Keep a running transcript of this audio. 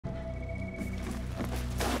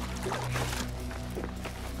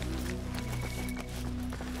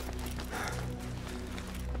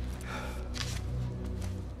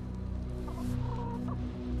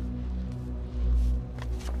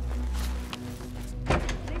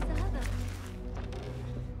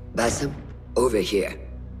Basim, over here.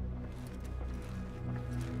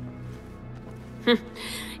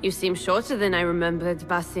 You seem shorter than I remembered,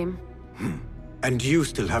 Basim. And you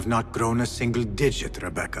still have not grown a single digit,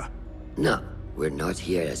 Rebecca. No, we're not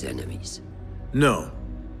here as enemies. No,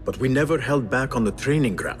 but we never held back on the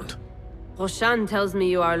training ground. Roshan tells me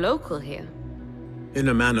you are local here. In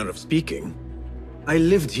a manner of speaking. I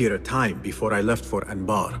lived here a time before I left for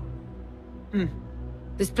Anbar.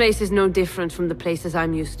 This place is no different from the places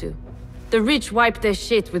I'm used to. The rich wipe their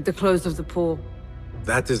shit with the clothes of the poor.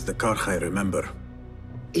 That is the Karkh I remember.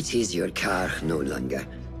 It is your Karkh no longer.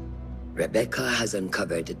 Rebecca has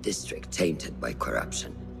uncovered a district tainted by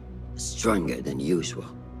corruption. Stronger than usual.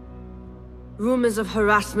 Rumors of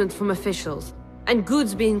harassment from officials, and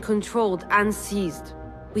goods being controlled and seized.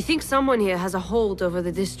 We think someone here has a hold over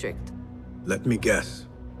the district. Let me guess.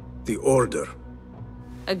 The Order.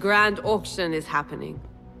 A grand auction is happening.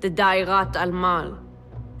 The Dairat al-Mal.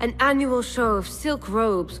 An annual show of silk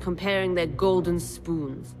robes comparing their golden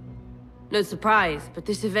spoons. No surprise, but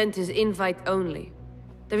this event is invite only.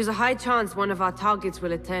 There is a high chance one of our targets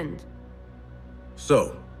will attend.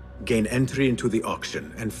 So, gain entry into the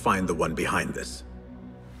auction and find the one behind this.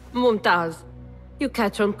 Mumtaz, you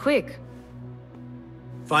catch on quick.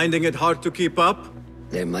 Finding it hard to keep up?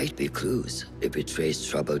 There might be clues if we trace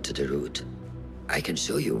trouble to the root. I can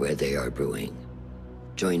show you where they are brewing.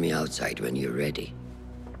 Join me outside when you're ready.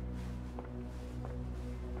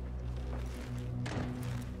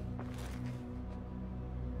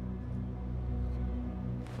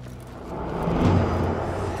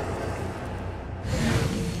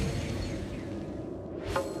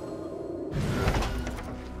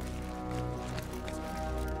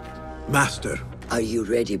 Master. Are you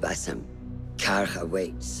ready, Basim? Karkh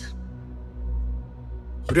awaits.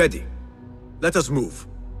 Ready. Let us move.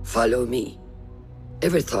 Follow me.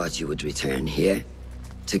 Ever thought you would return here?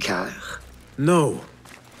 To Karkh? No.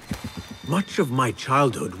 Much of my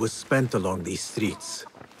childhood was spent along these streets.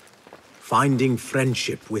 Finding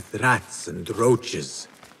friendship with rats and roaches.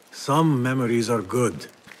 Some memories are good.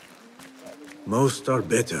 Most are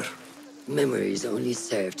bitter. Memories only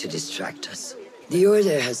serve to distract us. The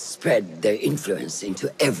Order has spread their influence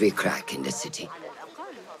into every crack in the city,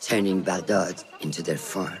 turning Baghdad into their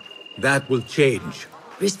farm. That will change.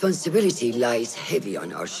 Responsibility lies heavy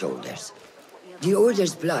on our shoulders. The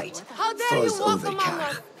Order's blight falls over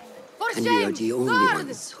Karkh, and we are the only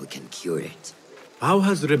ones who can cure it. How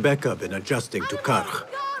has Rebecca been adjusting to Karkh?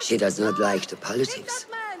 She does not like the politics,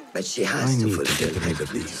 but she has to fulfill her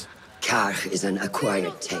duties. Karkh is an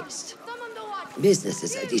acquired taste.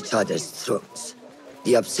 Businesses at each other's throats.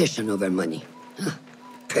 The obsession over money.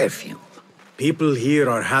 Perfume. People here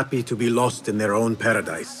are happy to be lost in their own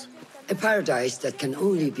paradise. A paradise that can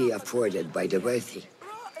only be afforded by the wealthy,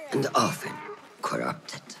 and often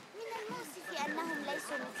corrupted.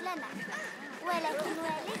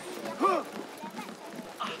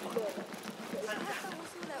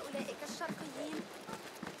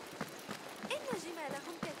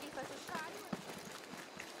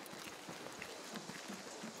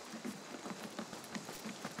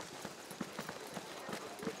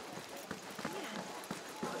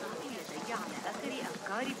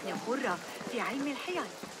 ابن قرة في علم الحيل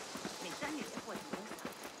من شأن الإخوة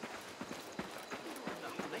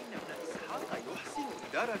حنين بن إسحاق يحسن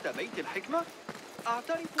إدارة بيت الحكمة؟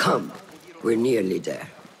 Come, we're nearly there.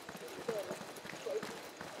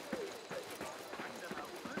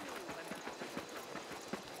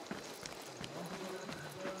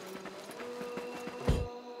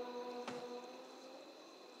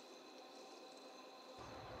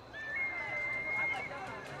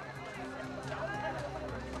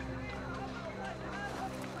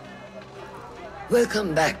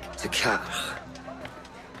 Welcome back to Karkh.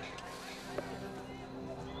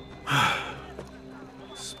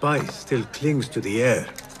 Spice still clings to the air.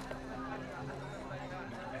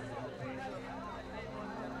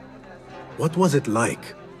 What was it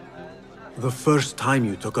like? The first time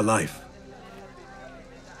you took a life?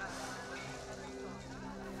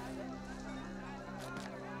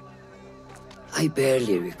 I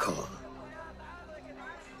barely recall.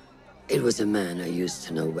 It was a man I used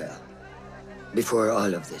to know well. Before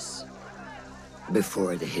all of this.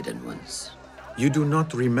 Before the Hidden Ones. You do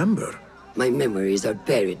not remember? My memories are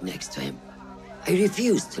buried next to him. I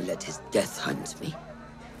refuse to let his death hunt me.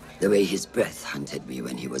 The way his breath hunted me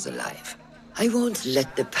when he was alive. I won't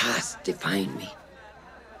let the past define me.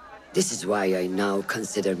 This is why I now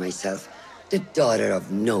consider myself the daughter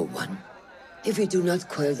of no one. If we do not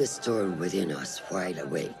quell the storm within us while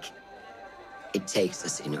awake, it takes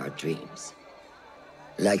us in our dreams.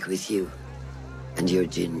 Like with you and your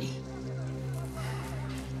Jinni.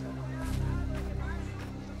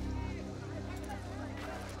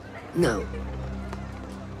 Now,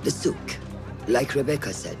 the souk. Like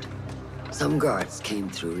Rebecca said, some guards came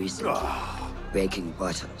through recently, breaking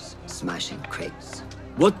bottles, smashing crates.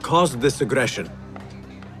 What caused this aggression?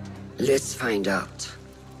 Let's find out.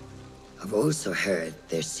 I've also heard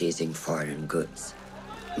they're seizing foreign goods,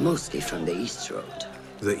 mostly from the East Road.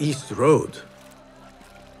 The East Road?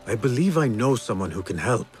 I believe I know someone who can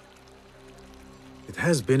help. It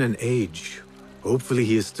has been an age. Hopefully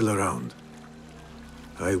he is still around.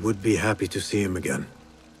 I would be happy to see him again.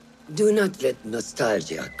 Do not let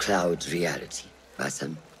nostalgia cloud reality,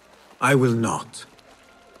 Bassam. I will not.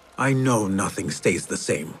 I know nothing stays the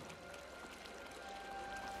same.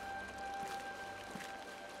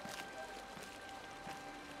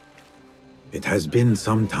 It has been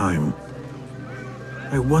some time.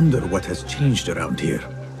 I wonder what has changed around here.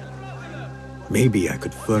 Maybe I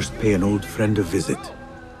could first pay an old friend a visit.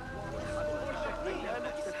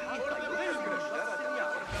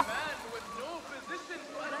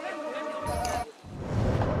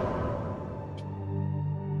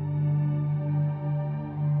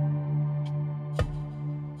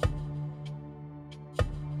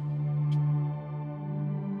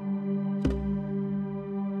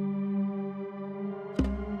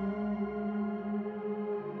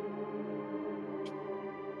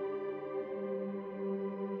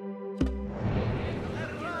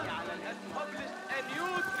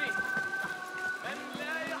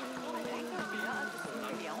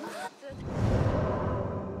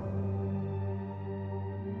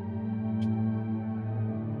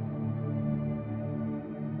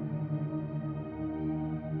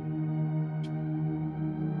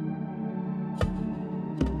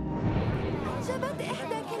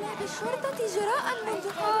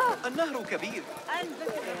 النهر كبير.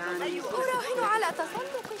 أراهن على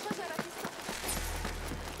تسلق شجرة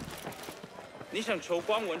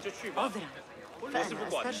فأنا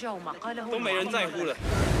أسترجع ما قاله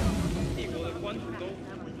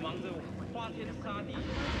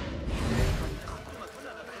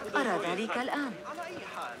أرى ذلك الآن.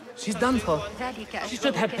 She's done for. She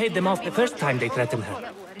should have paid them off the first time they threatened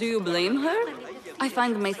her. Do you blame her? I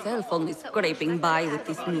find myself only scraping by with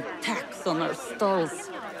this new tax on our stalls.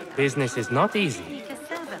 Business is not easy.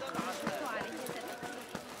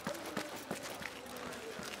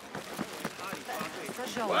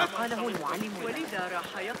 أسترجع ما قاله المعلم ولذا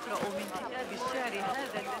راح يقرأ من كتاب الشعر هذا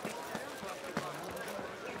الذي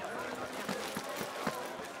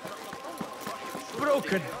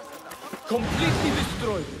broken, completely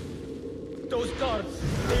destroyed. Those guards,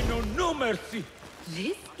 they know no mercy.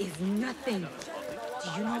 This is nothing. Do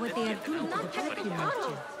you know what they are doing to the party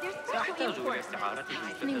merchant?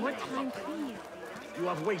 You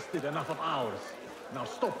have wasted enough of ours. Now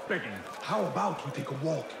stop begging. How about we take a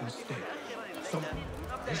walk instead?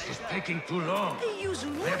 This is taking too long.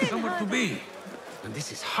 I have somewhere to be. And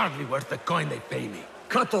this is hardly worth the coin they pay me.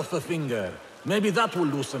 Cut off a finger. Maybe that will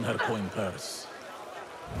loosen her coin purse.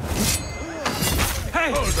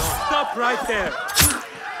 Hey! Hold on. Stop right there!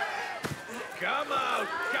 Come out,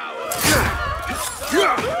 coward!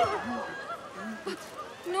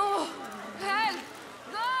 No! Help!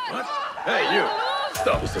 God! What? Hey, you!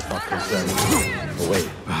 Stop! This is not concerning you. Away.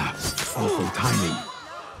 Awful timing.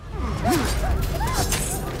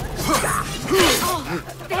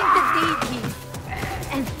 Thank the deities.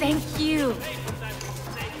 And thank you.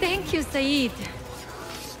 Thank you, Saeed.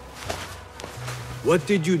 What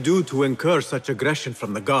did you do to incur such aggression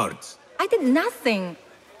from the guards? I did nothing.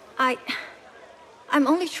 I'm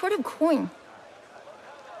only short of coin.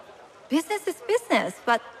 Business is business,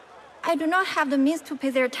 but I do not have the means to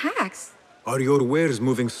pay their tax. Are your wares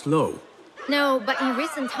moving slow? No, but in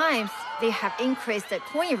recent times, they have increased the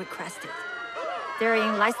coin requested.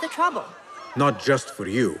 Therein lies the trouble. Not just for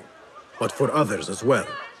you, but for others as well.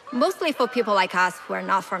 Mostly for people like us who are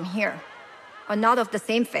not from here, or not of the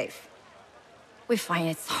same faith. We find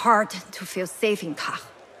it's hard to feel safe in Kah.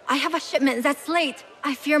 I have a shipment that's late.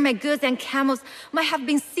 I fear my goods and camels might have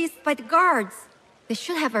been seized by the guards. They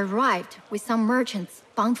should have arrived with some merchants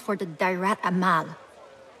bound for the Dairat Amal.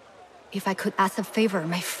 If I could ask a favor,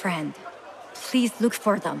 my friend, please look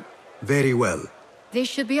for them. Very well. They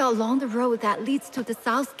should be along the road that leads to the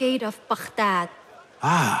south gate of Baghdad.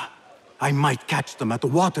 Ah, I might catch them at the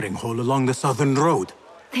watering hole along the southern road.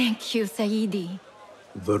 Thank you, Saidi.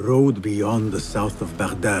 The road beyond the south of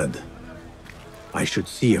Baghdad. I should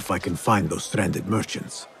see if I can find those stranded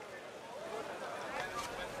merchants.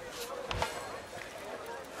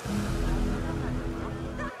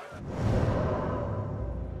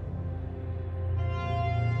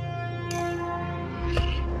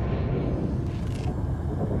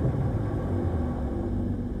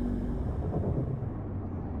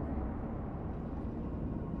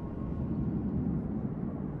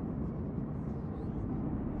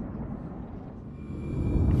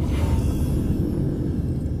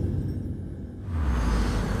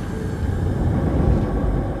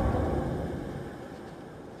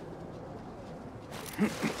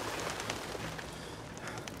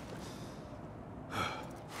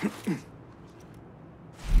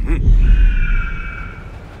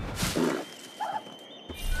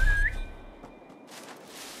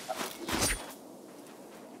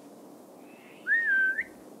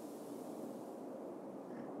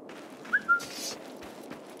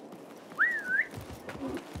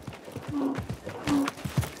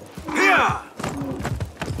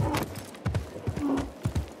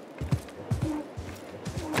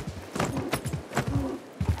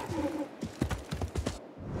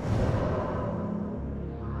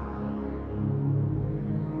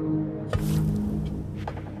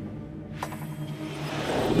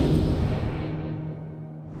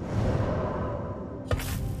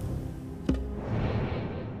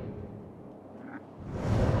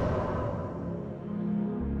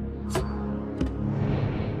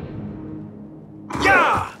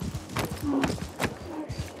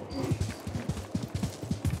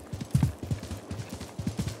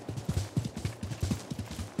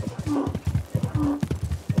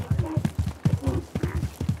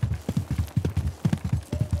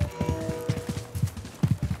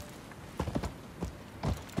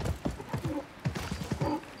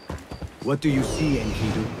 What do you see,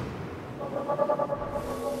 Enkidu?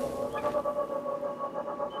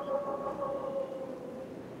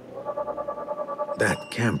 That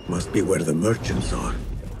camp must be where the merchants are.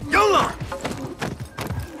 Yalla!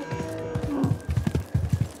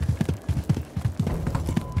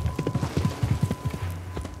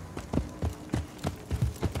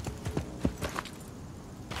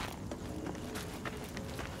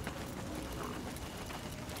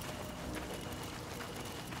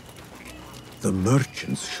 The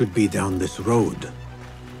merchants should be down this road.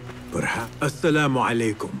 Perhaps... Assalamu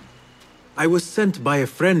alaikum. I was sent by a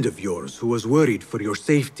friend of yours who was worried for your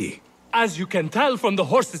safety. As you can tell from the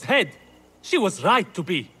horse's head, she was right to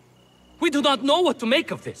be. We do not know what to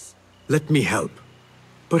make of this. Let me help.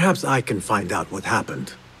 Perhaps I can find out what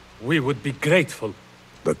happened. We would be grateful.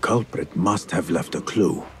 The culprit must have left a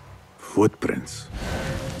clue. Footprints.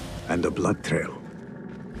 And a blood trail.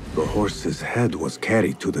 The horse's head was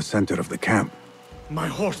carried to the center of the camp. My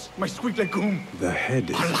horse, my sweet legume. The head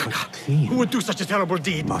is cut clean. Who would do such a terrible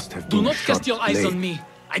deed? Must have been Do not shot cast your eyes late. on me.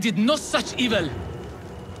 I did no such evil.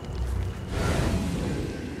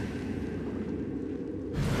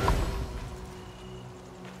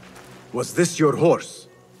 Was this your horse?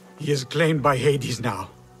 He is claimed by Hades now.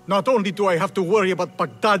 Not only do I have to worry about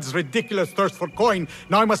Baghdad's ridiculous thirst for coin,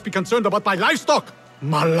 now I must be concerned about my livestock!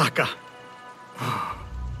 Malaka!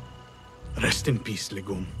 Rest in peace,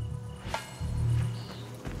 legume.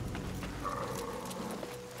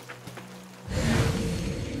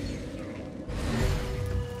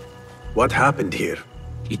 What happened here?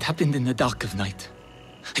 It happened in the dark of night.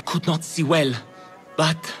 I could not see well,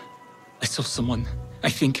 but I saw someone. I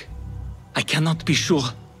think. I cannot be sure.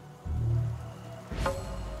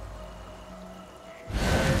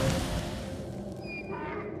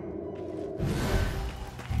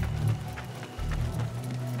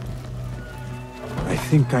 I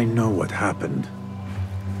think I know what happened.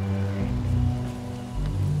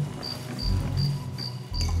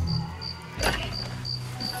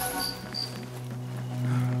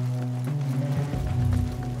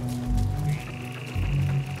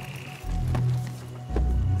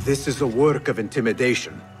 This is a work of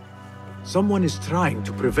intimidation. Someone is trying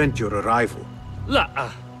to prevent your arrival.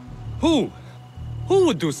 Who? Who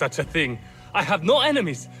would do such a thing? I have no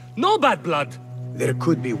enemies, no bad blood. There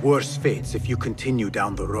could be worse fates if you continue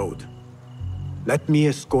down the road. Let me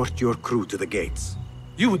escort your crew to the gates.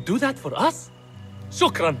 You would do that for us?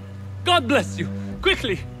 Shukran. God bless you.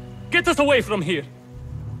 Quickly, get us away from here.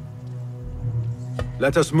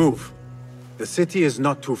 Let us move. The city is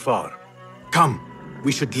not too far. Come.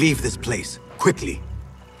 We should leave this place, quickly.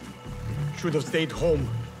 Should have stayed home.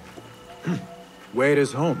 Where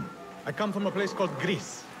is home? I come from a place called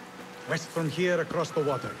Greece. West from here, across the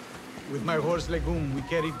water. With my horse Legume, we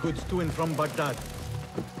carried goods to and from Baghdad.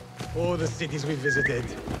 Oh, the cities we visited.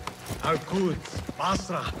 Our goods,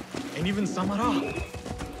 Basra, and even Samara.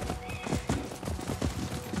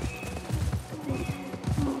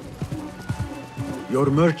 Your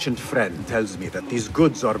merchant friend tells me that these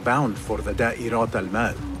goods are bound for the Da'irat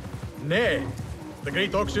al-Mal. Nay, the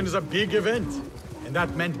Great Auction is a big event, and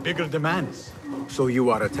that meant bigger demands. So you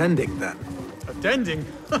are attending then? Attending?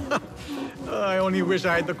 I only wish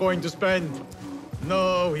I had the coin to spend.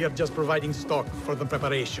 No, we are just providing stock for the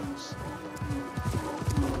preparations.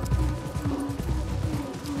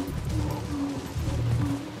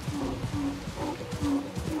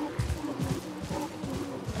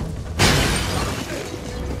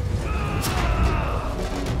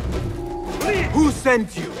 Who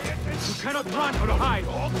sent you? You cannot run or hide.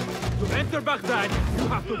 To enter Baghdad, you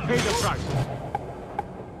have to pay the price.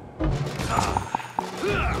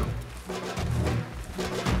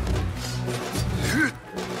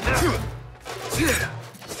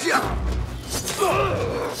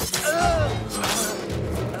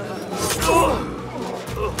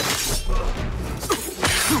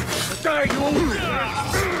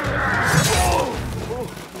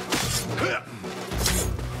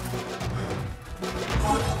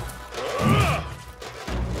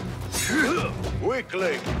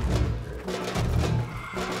 Weakling!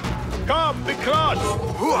 Come, be crushed!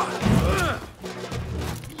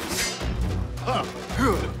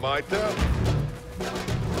 It's my turn.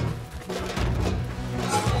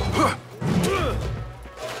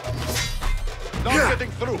 Not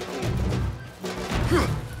getting through.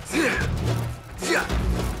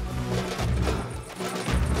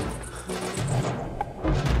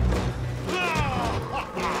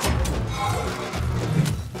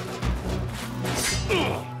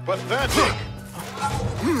 Pathetic!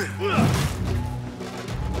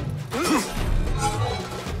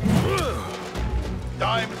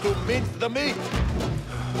 Time to mince the meat!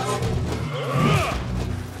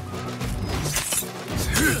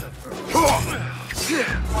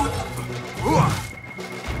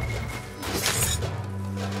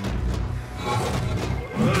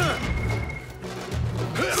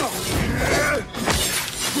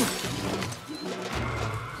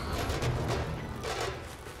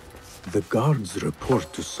 The guards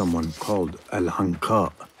report to someone called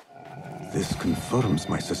Al-Hanqa. This confirms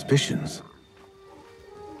my suspicions.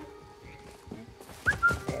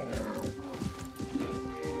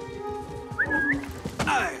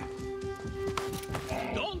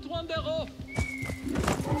 Don't wander off!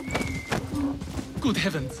 Good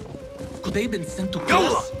heavens! Could they have been sent to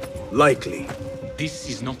kill us? Likely. This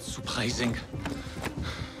is not surprising.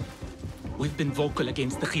 We've been vocal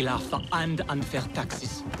against the Khilafah and unfair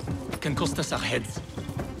taxes. It can cost us our heads.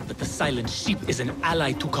 But the silent sheep is an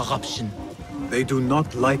ally to corruption. They do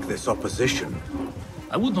not like this opposition.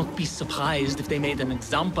 I would not be surprised if they made an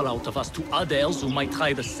example out of us to others who might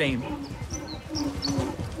try the same.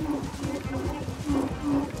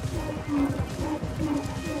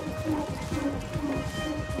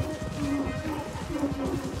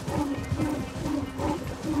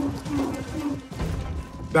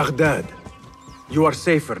 Baghdad, you are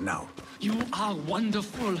safer now. You are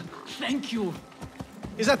wonderful. Thank you.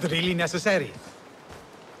 Is that really necessary?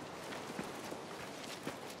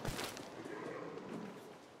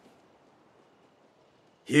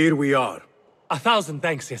 Here we are. 1,000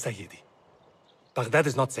 thanks, Ya Sayyidi. Baghdad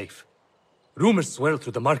is not safe. Rumors swirl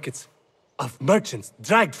through the markets of merchants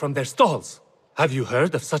dragged from their stalls. Have you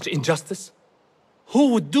heard of such injustice?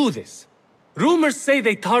 Who would do this? Rumors say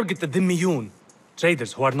they target the Dhimmiyun,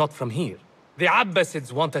 traders who are not from here. The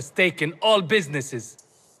Abbasids want a stake in all businesses.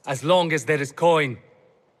 As long as there is coin,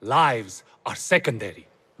 lives are secondary.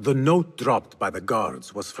 The note dropped by the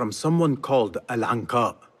guards was from someone called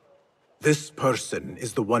Al-Hanqa. This person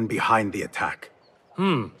is the one behind the attack.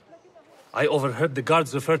 I overheard the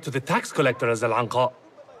guards refer to the tax collector as Al-Anqa,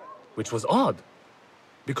 which was odd.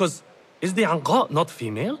 Because, is the Anqa not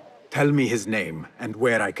female? Tell me his name and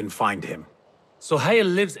where I can find him. Suhail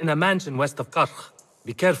lives in a mansion west of Karkh.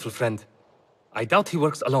 Be careful, friend. I doubt he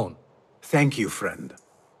works alone. Thank you, friend.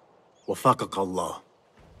 Wafaqak Allah.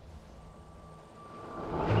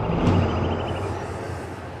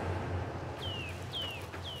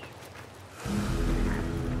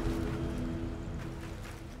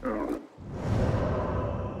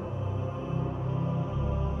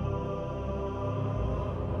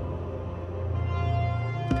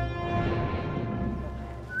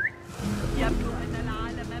 يبدو أن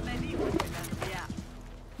العالم مليء بالأغبياء.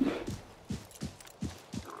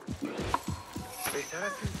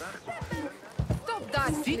 Stop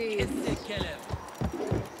that, please.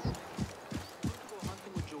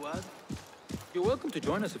 You're welcome to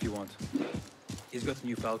join us if you want. He's got a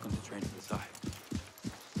new falcon to train for the Sahib.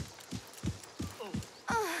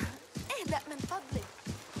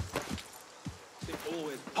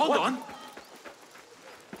 Hold on!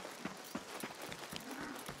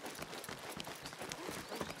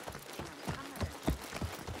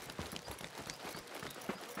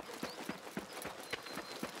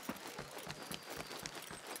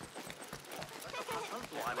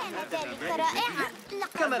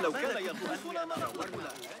 كما لو كان يطوفنا مرة.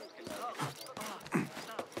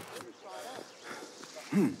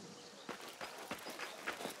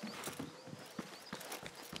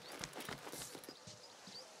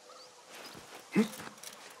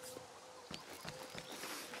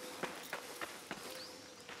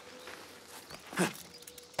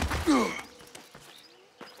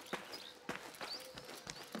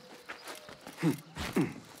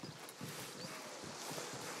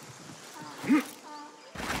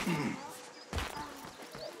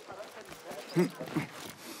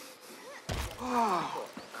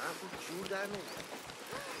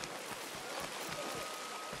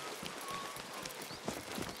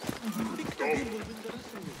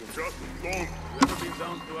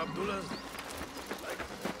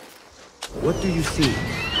 What do you see?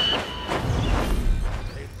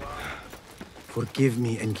 Forgive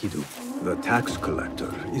me, Enkidu. The tax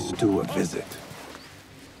collector is due a visit.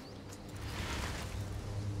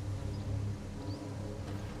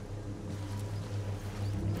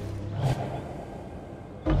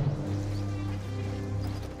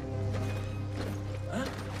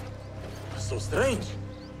 So strange.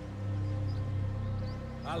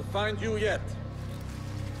 I'll find you yet.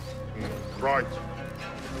 Right.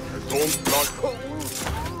 I don't like...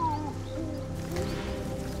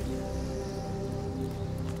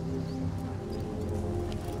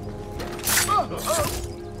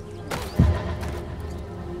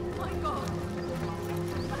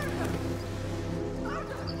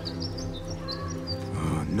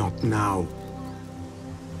 Not now.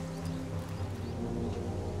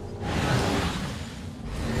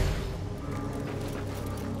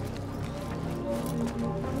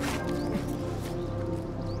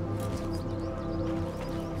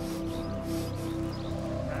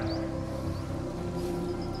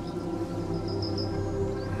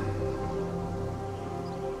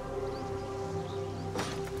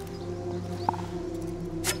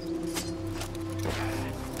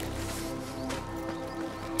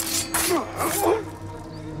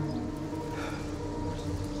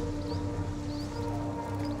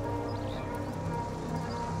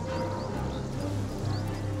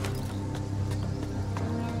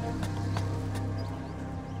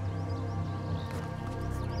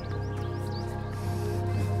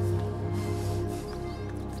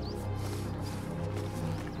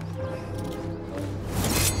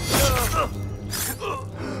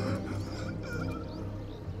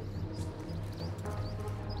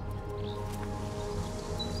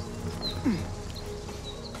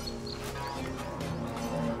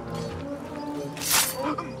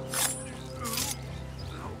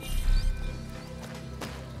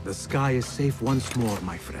 The sky is safe once more,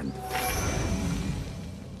 my friend.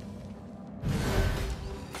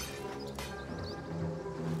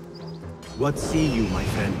 What see you, my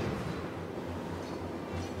friend?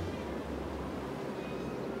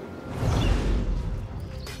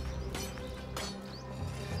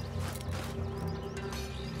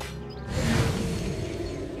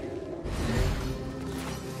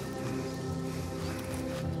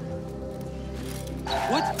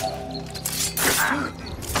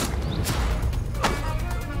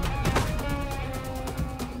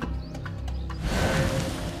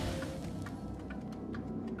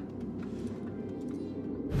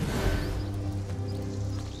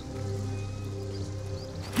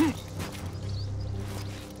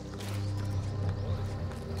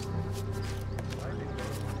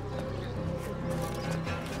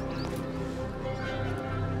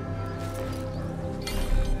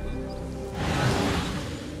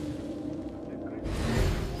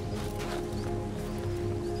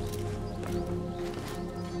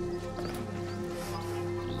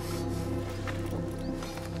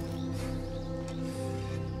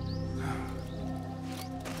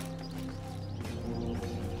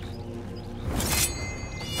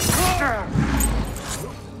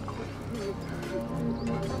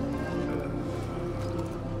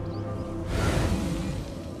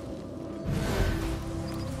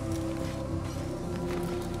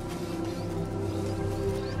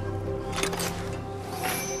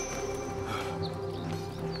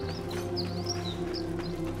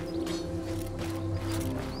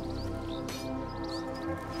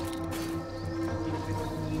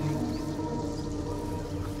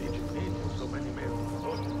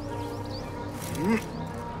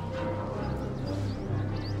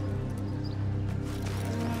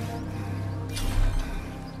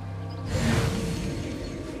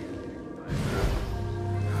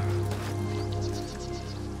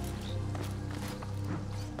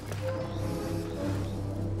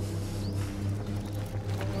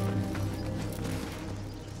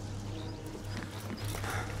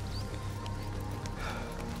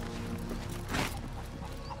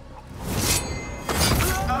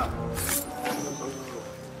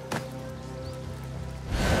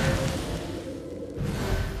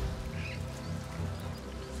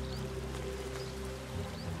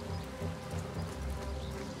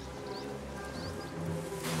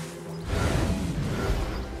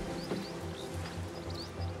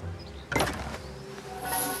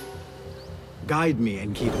 Guide me,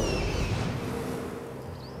 Enkidu.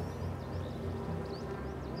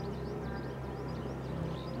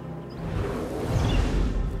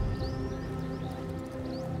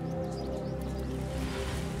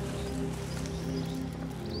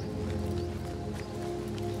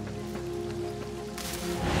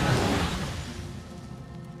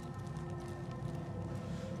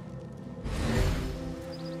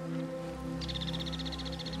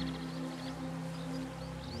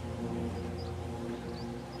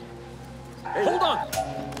 Hold on!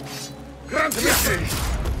 Grant me!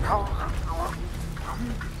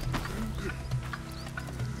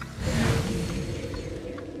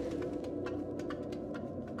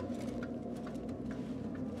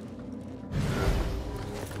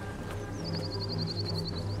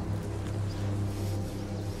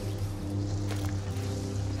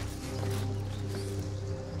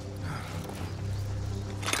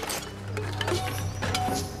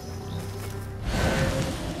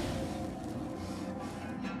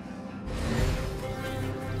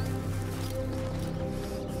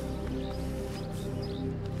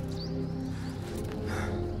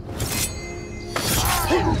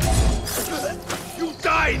 You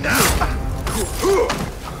die now!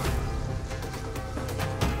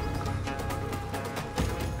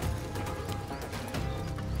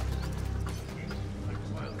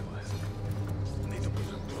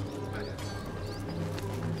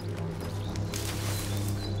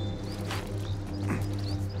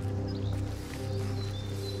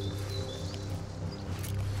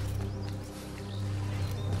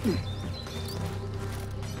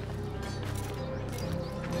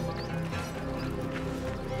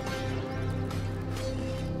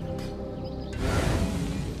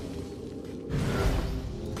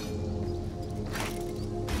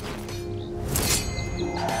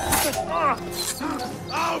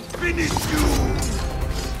 I'll finish you!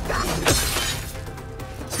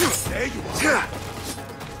 There you are!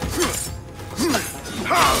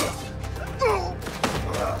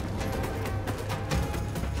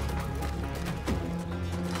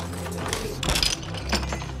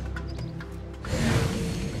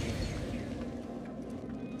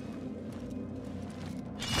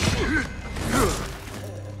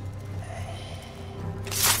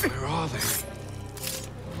 Where are they?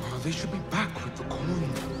 They should be back with the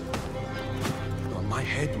coin. Well, my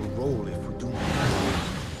head will roll if we do not.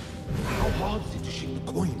 How hard is it to shake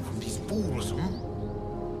the coin from these fools,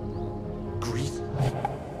 Greece?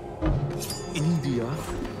 India?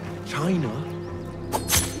 China?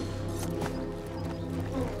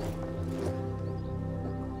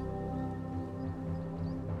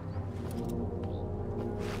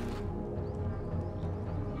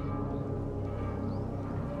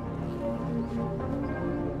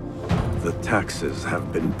 The taxes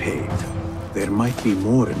have been paid. There might be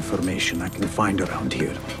more information I can find around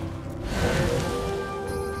here.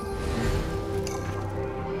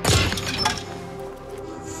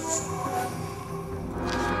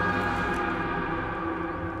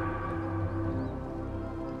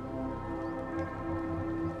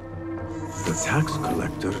 The tax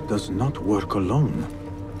collector does not work alone.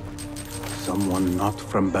 Someone not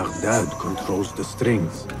from Baghdad controls the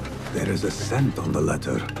strings. There is a scent on the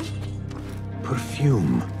letter.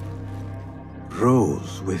 Perfume.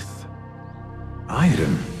 Rose with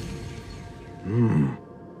iron.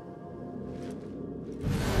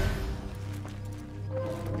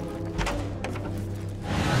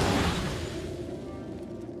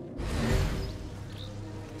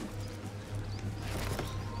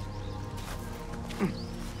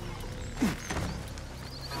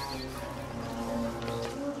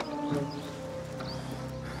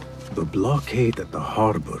 The blockade at the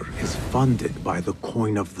harbor is funded by the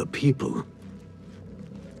coin of the people.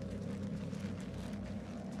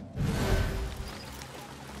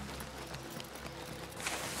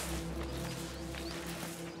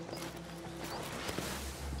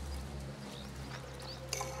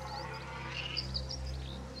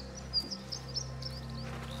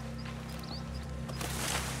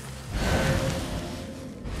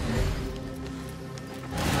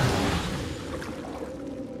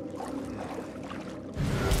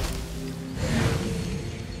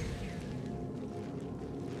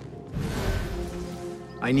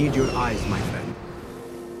 I need your eyes, my friend.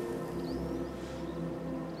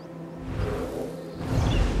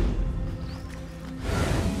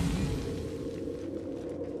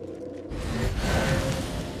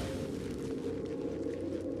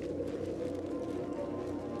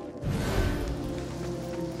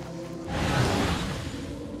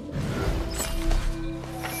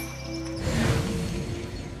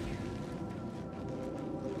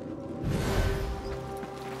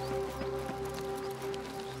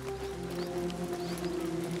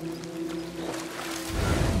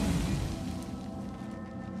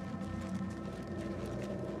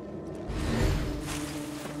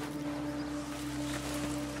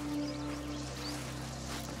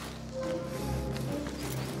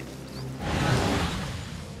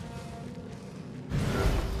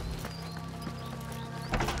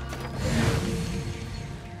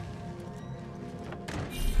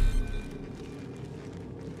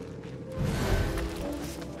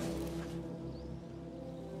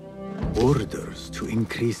 Orders to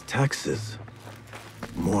increase taxes.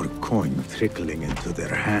 More coin trickling into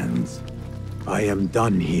their hands. I am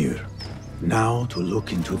done here. Now to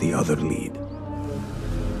look into the other lead.